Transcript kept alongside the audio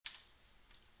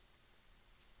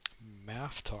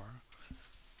Maphtar.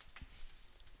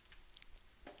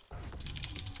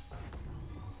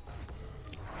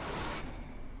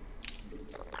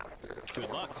 Good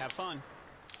luck, have fun.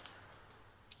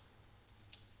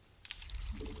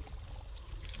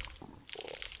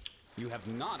 You have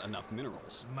not enough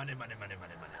minerals. Money, money, money,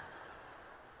 money, money.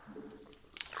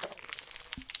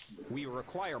 We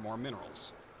require more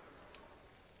minerals.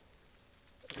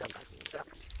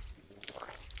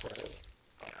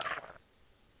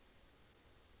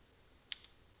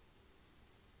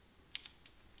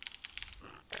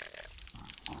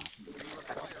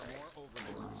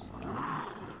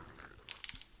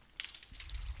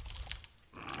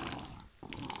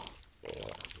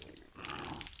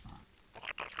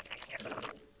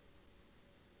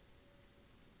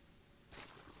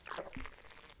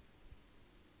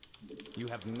 You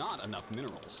have not enough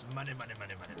minerals. Money, money,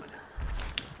 money, money, money.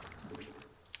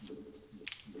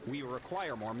 We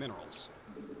require more minerals.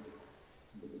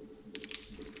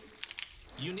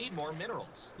 You need more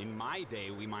minerals. In my day,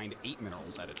 we mined 8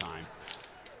 minerals at a time.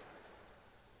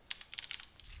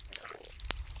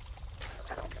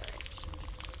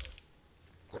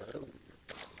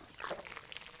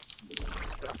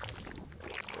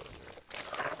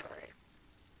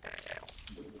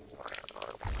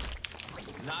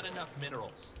 Not enough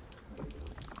minerals.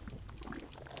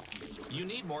 You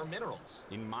need more minerals.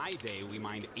 In my day, we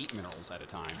mined 8 minerals at a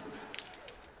time.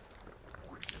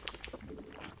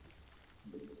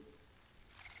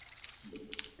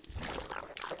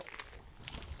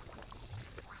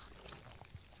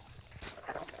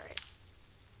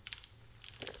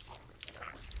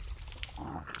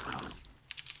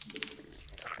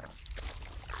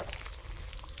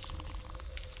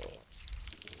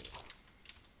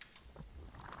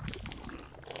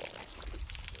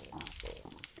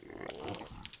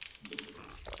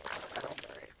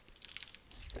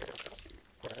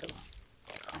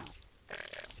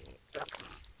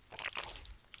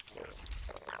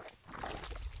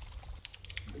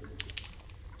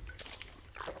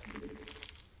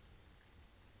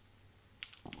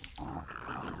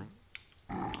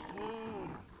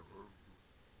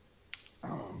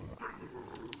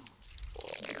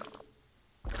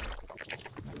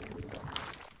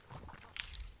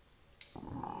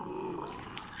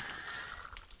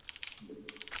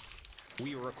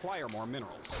 We require more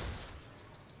minerals.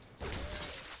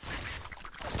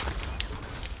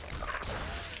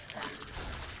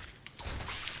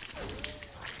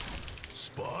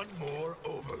 Spawn more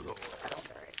overlord.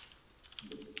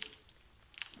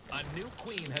 A new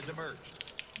queen has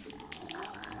emerged.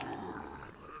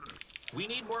 We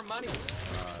need more money.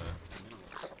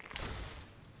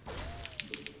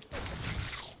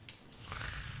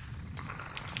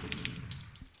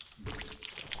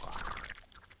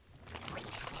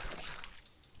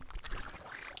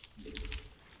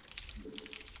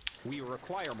 We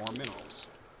require more minerals.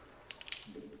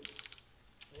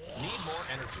 Need more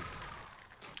energy.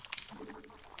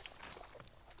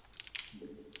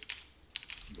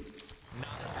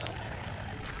 Not enough.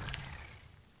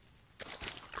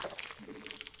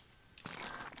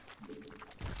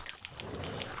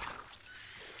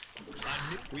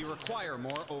 We require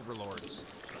more overlords.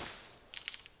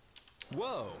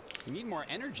 Whoa, you need more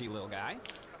energy, little guy.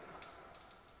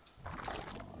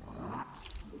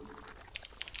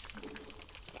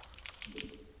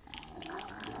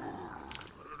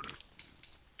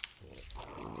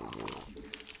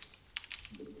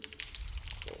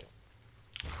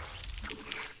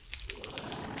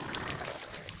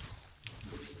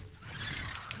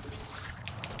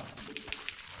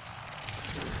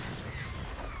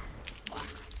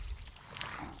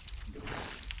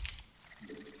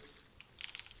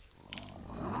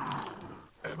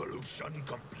 Evolution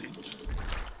complete.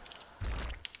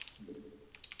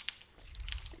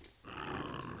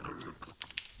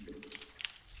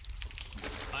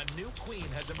 A new queen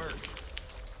has emerged.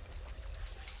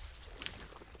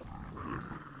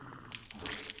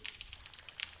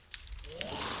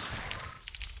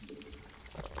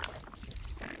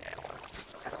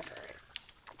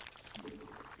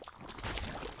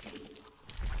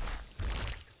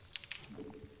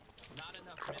 Not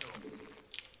enough minerals.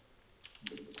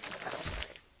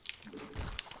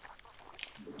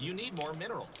 You need more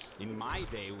minerals. In my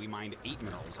day, we mined 8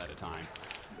 minerals at a time.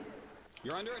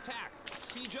 You're under attack.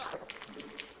 Siege up.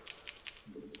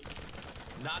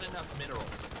 Not enough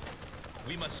minerals.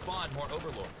 We must spawn more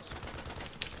overlords.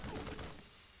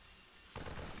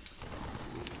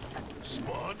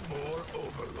 Spawn more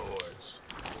overlords.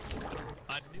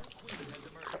 A new queen has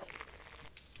emerged.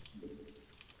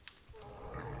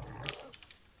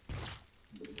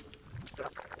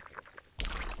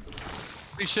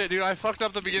 Holy shit, dude! I fucked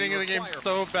up the beginning of the game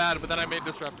so bad, but then I made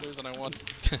disruptors and I won.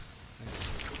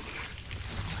 Nice.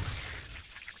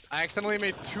 I accidentally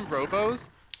made 2 robos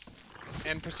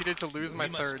and proceeded to lose my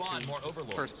We must third spawn to more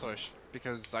overlords. first push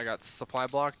because I got supply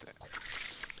blocked.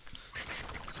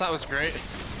 So that was great.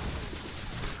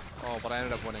 Oh, but I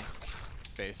ended up winning.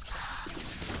 Base.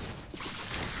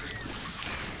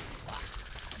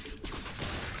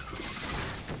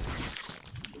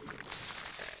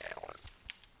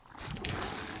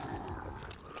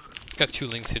 Got 2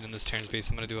 links hidden in this Terran's base.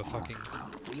 I'm gonna do a fucking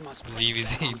We must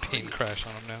ZvT pain crash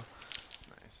on him now.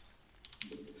 Nice.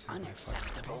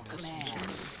 Unacceptable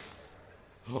commands.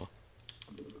 Oh.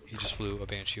 He just flew a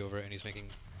Banshee over it and he's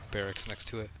making barracks next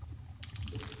to it.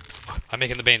 I'm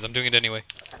making the Banes. I'm doing it anyway.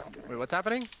 Wait, what's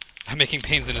happening? I'm making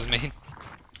Banes in his main.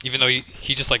 Even though he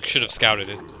just like should have scouted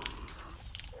it.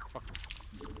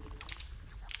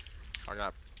 I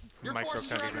got Your micro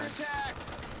forces are cutting, under man. attack.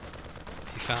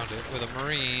 He found it with a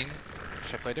Marine.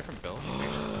 Should I play a different build?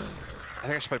 I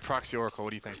think I should play Proxy Oracle.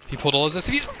 What do you think? He pulled all his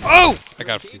SCVs. Oh! I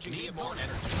got a free. Need more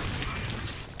energy.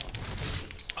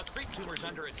 A creep tumor's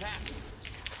under attack.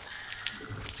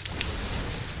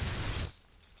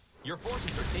 Your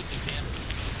forces are taking damage.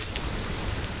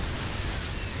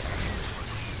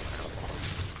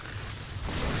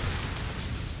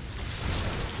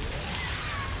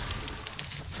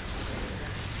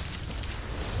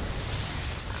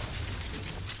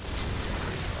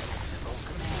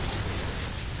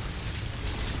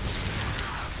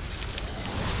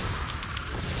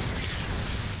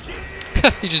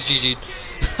 He just GG'd.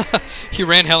 He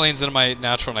ran Hellions into my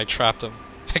natural and I trapped him.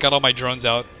 I got all my drones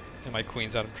out and my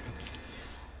queens out of him.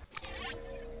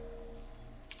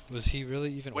 Was he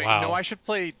really even? Wait, wow. no, I should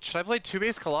play. Should I play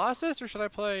 2-base Colossus or should I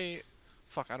play?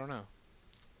 Fuck, I don't know.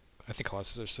 I think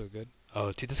Colossus are so good.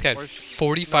 Oh, dude, this guy had Or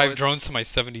 45 no, drones to my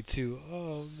 72.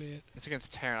 Oh, man. It's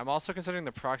against Terran. I'm also considering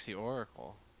the Proxy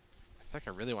Oracle. I think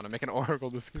I really want to make an Oracle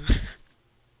this game.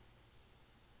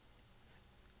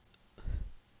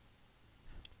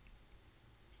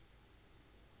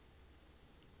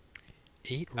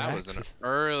 8 That racks? was an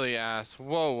early ass.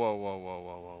 Whoa, whoa, whoa, whoa,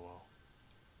 whoa, whoa, whoa.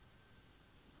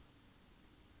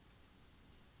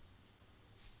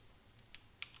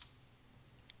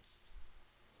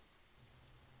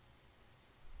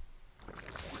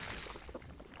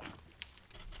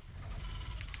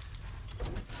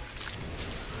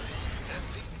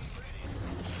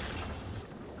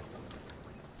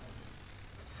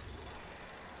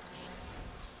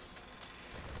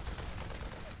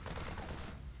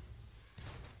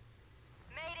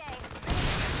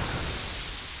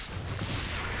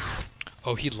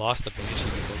 Oh, he lost the Banshee because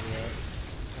of that.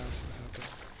 That's what happened.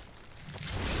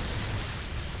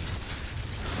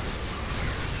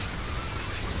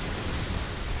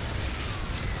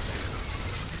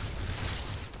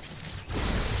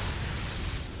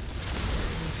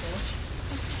 Research.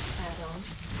 Add-on.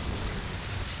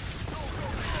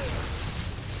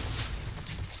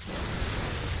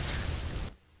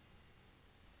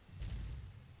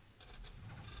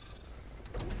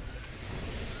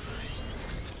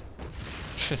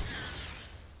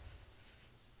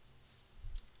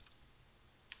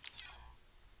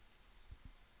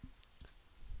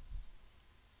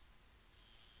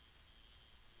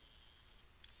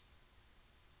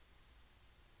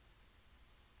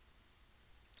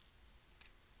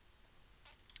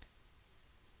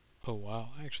 Oh wow,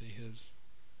 actually his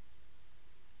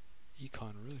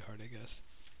econ really hard, I guess.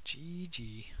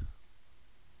 GG.